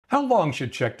How long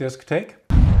should CHKDSK take?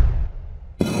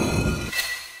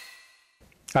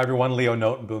 Hi everyone, Leo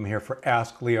Notenboom here for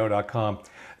askleo.com.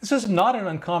 This is not an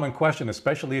uncommon question,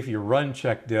 especially if you run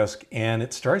CHKDSK and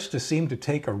it starts to seem to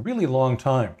take a really long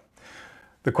time.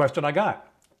 The question I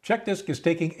got: CHKDSK is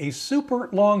taking a super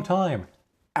long time,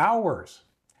 hours.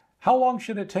 How long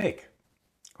should it take?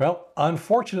 Well,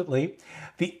 unfortunately,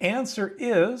 the answer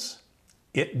is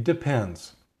it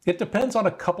depends. It depends on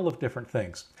a couple of different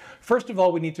things. First of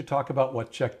all, we need to talk about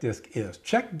what CHKDSK is.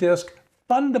 CHKDSK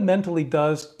fundamentally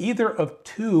does either of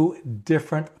two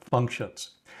different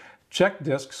functions.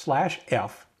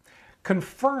 CHKDSK/F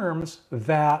confirms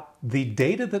that the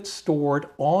data that's stored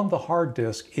on the hard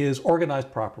disk is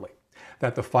organized properly,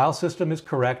 that the file system is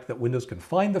correct, that Windows can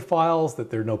find the files, that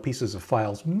there are no pieces of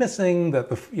files missing,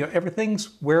 that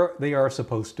everything's where they are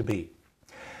supposed to be.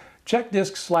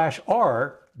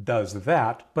 CHKDSK/R does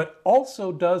that, but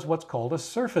also does what's called a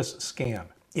surface scan.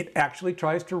 It actually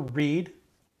tries to read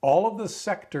all of the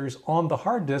sectors on the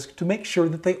hard disk to make sure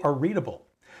that they are readable.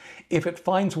 If it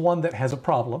finds one that has a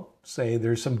problem, say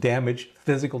there's some damage,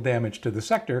 physical damage to the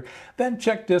sector, then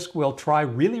CHKDSK will try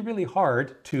really, really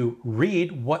hard to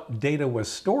read what data was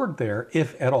stored there,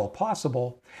 if at all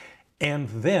possible, and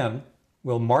then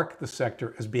will mark the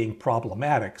sector as being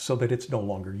problematic so that it's no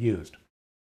longer used.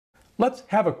 Let's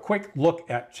have a quick look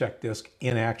at CHKDSK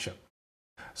in action.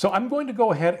 So I'm going to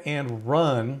go ahead and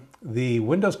run the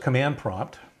Windows command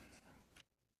prompt.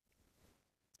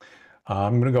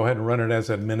 I'm going to go ahead and run it as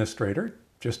administrator,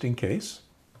 just in case.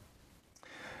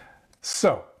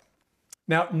 So,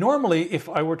 now normally if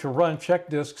I were to run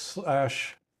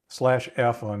CHKDSK/F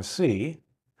on C,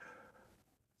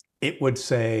 it would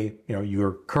say,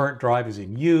 your current drive is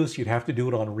in use, you'd have to do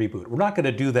it on a reboot. We're not going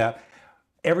to do that.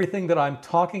 Everything that I'm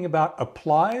talking about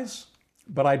applies,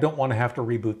 but I don't want to have to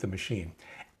reboot the machine.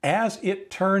 As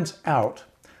it turns out,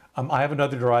 I have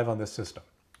another drive on this system.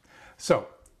 So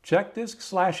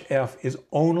CHKDSK/F is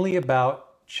only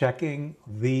about checking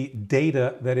the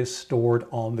data that is stored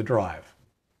on the drive.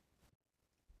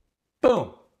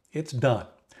 Boom, it's done.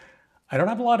 I don't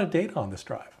have a lot of data on this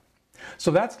drive. So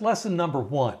that's lesson number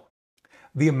one.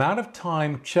 The amount of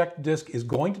time CHKDSK is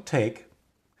going to take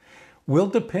will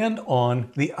depend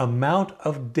on the amount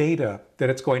of data that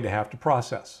it's going to have to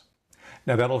process.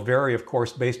 Now that'll vary, of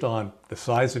course, based on the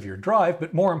size of your drive,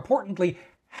 but more importantly,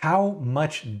 how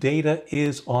much data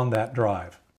is on that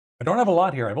drive. I don't have a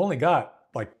lot here. I've only got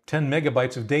like 10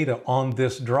 megabytes of data on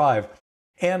this drive,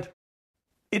 and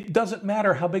it doesn't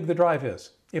matter how big the drive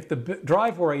is. If the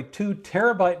drive were a 2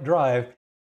 terabyte drive,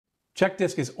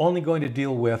 CHKDSK is only going to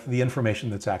deal with the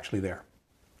information that's actually there.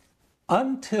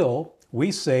 Until we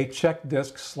say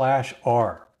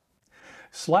CHKDSK/R.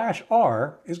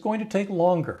 /R is going to take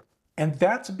longer, and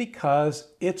that's because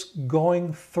it's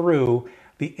going through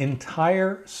the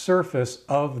entire surface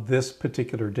of this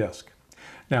particular disk.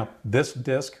 Now, this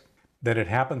disk, that it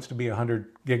happens to be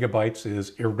 100 gigabytes is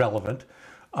irrelevant.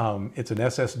 It's an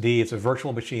SSD, it's a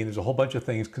virtual machine, there's a whole bunch of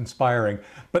things conspiring.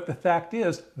 But the fact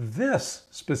is, this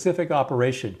specific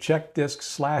operation,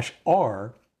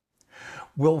 CHKDSK/R,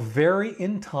 will vary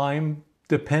in time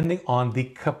depending on the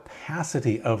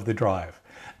capacity of the drive.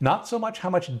 Not so much how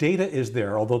much data is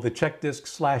there, although the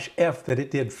CHKDSK/F that it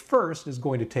did first is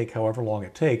going to take however long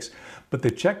it takes, but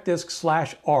the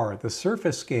CHKDSK/R, the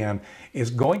surface scan,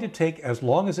 is going to take as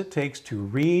long as it takes to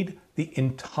read the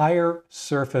entire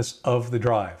surface of the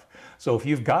drive. So if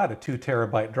you've got a 2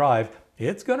 terabyte drive,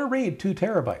 it's going to read 2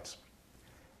 terabytes.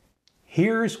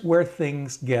 Here's where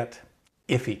things get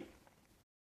iffy.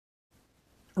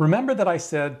 Remember that I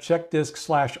said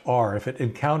CHKDSK/R, if it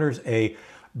encounters a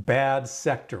bad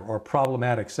sector or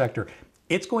problematic sector,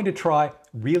 it's going to try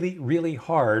really, really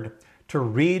hard to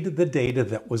read the data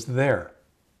that was there.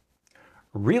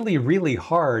 Really, really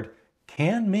hard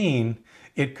can mean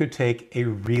it could take a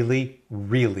really,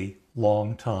 really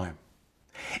long time.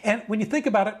 And when you think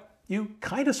about it, you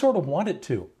kind of sort of want it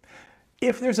to.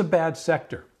 If there's a bad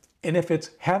sector, and if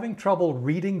it's having trouble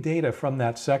reading data from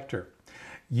that sector,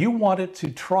 you want it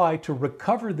to try to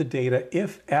recover the data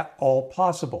if at all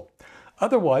possible.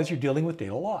 Otherwise, you're dealing with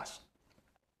data loss.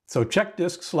 So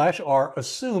CHKDSK/R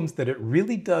assumes that it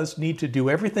really does need to do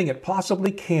everything it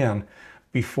possibly can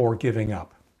before giving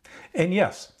up. And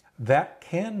yes, that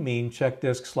can mean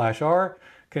CHKDSK/R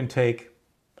can take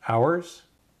hours,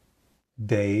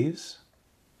 days,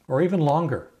 or even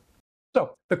longer.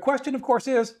 So the question, of course,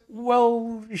 is,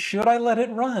 well, should I let it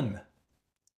run?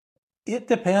 It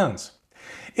depends.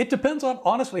 It depends on,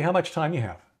 honestly, how much time you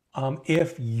have.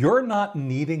 If you're not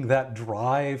needing that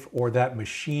drive or that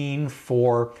machine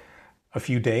for a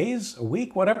few days, a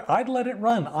week, whatever, I'd let it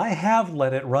run. I have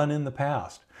let it run in the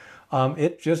past.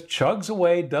 It just chugs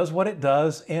away, does what it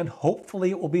does, and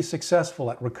hopefully it will be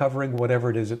successful at recovering whatever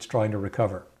it is it's trying to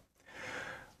recover.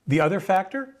 The other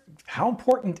factor, how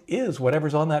important is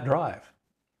whatever's on that drive?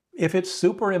 If it's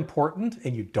super important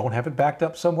and you don't have it backed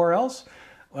up somewhere else,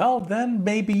 well, then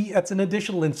maybe that's an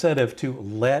additional incentive to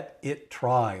let it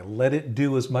try, let it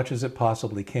do as much as it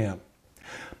possibly can.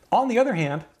 On the other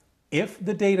hand, if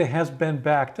the data has been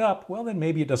backed up, well, then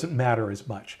maybe it doesn't matter as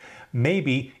much.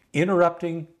 Maybe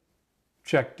interrupting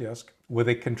CHKDSK with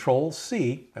a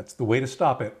Control-C, that's the way to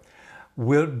stop it,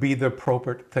 would be the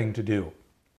appropriate thing to do.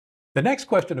 The next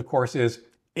question, of course, is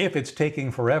if it's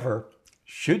taking forever,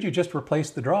 should you just replace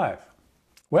the drive?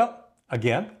 Well,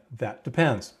 again, that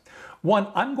depends. One,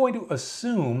 I'm going to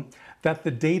assume that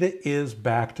the data is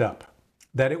backed up,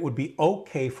 that it would be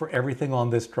okay for everything on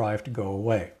this drive to go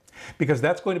away, because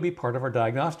that's going to be part of our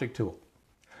diagnostic tool.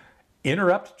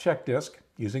 Interrupt CHKDSK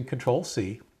using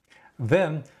Control-C,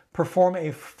 then perform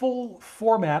a full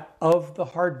format of the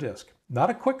hard disk. Not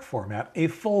a quick format, a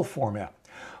full format.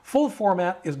 Full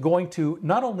format is going to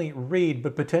not only read,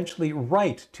 but potentially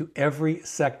write to every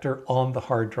sector on the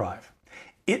hard drive.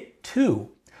 It too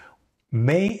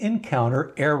may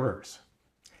encounter errors.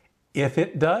 If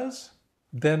it does,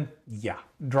 then yeah,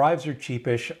 drives are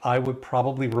cheapish. I would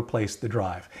probably replace the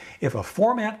drive. If a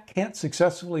format can't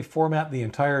successfully format the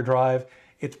entire drive,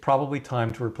 it's probably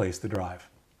time to replace the drive.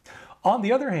 On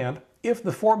the other hand, if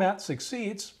the format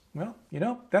succeeds, well,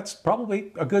 that's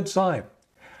probably a good sign.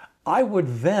 I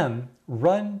would then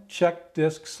run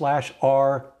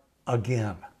CHKDSK/R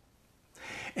again.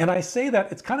 And I say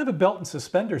that it's kind of a belt and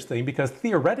suspenders thing because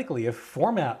theoretically, if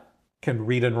format can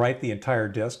read and write the entire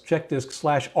disk,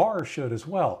 CHKDSK/R should as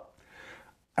well.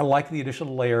 I like the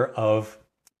additional layer of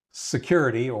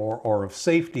security or of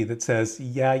safety that says,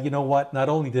 yeah, you know what, not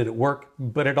only did it work,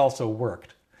 but it also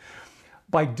worked.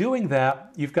 By doing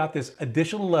that, you've got this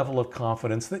additional level of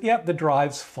confidence that, yeah, the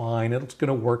drive's fine, it's going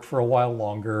to work for a while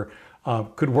longer,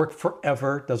 could work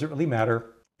forever, doesn't really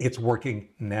matter, it's working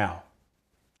now.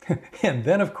 And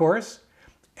then, of course,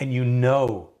 and you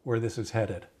know where this is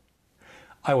headed,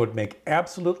 I would make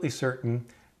absolutely certain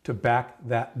to back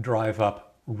that drive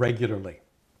up regularly.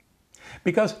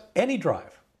 Because any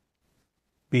drive,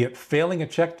 be it failing a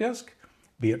CHKDSK,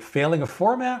 be it failing a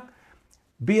format,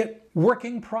 be it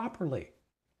working properly,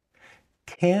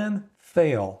 can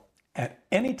fail at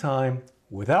any time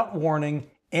without warning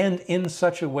and in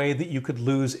such a way that you could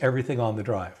lose everything on the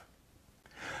drive.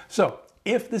 So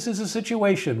if this is a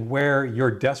situation where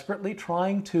you're desperately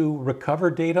trying to recover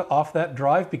data off that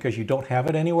drive because you don't have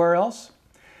it anywhere else,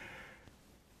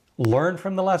 learn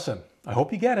from the lesson. I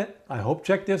hope you get it. I hope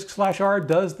CHKDSK/R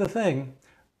does the thing.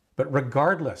 But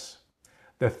regardless,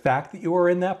 the fact that you are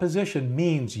in that position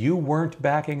means you weren't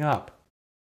backing up.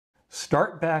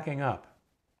 Start backing up.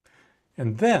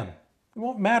 And then it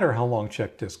won't matter how long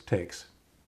CHKDSK takes.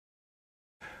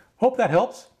 Hope that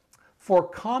helps. For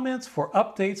comments, for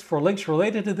updates, for links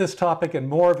related to this topic and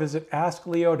more, visit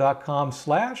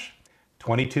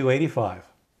askleo.com/2285.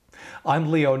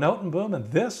 I'm Leo Notenboom,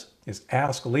 and this is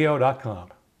askleo.com.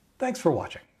 Thanks for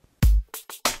watching.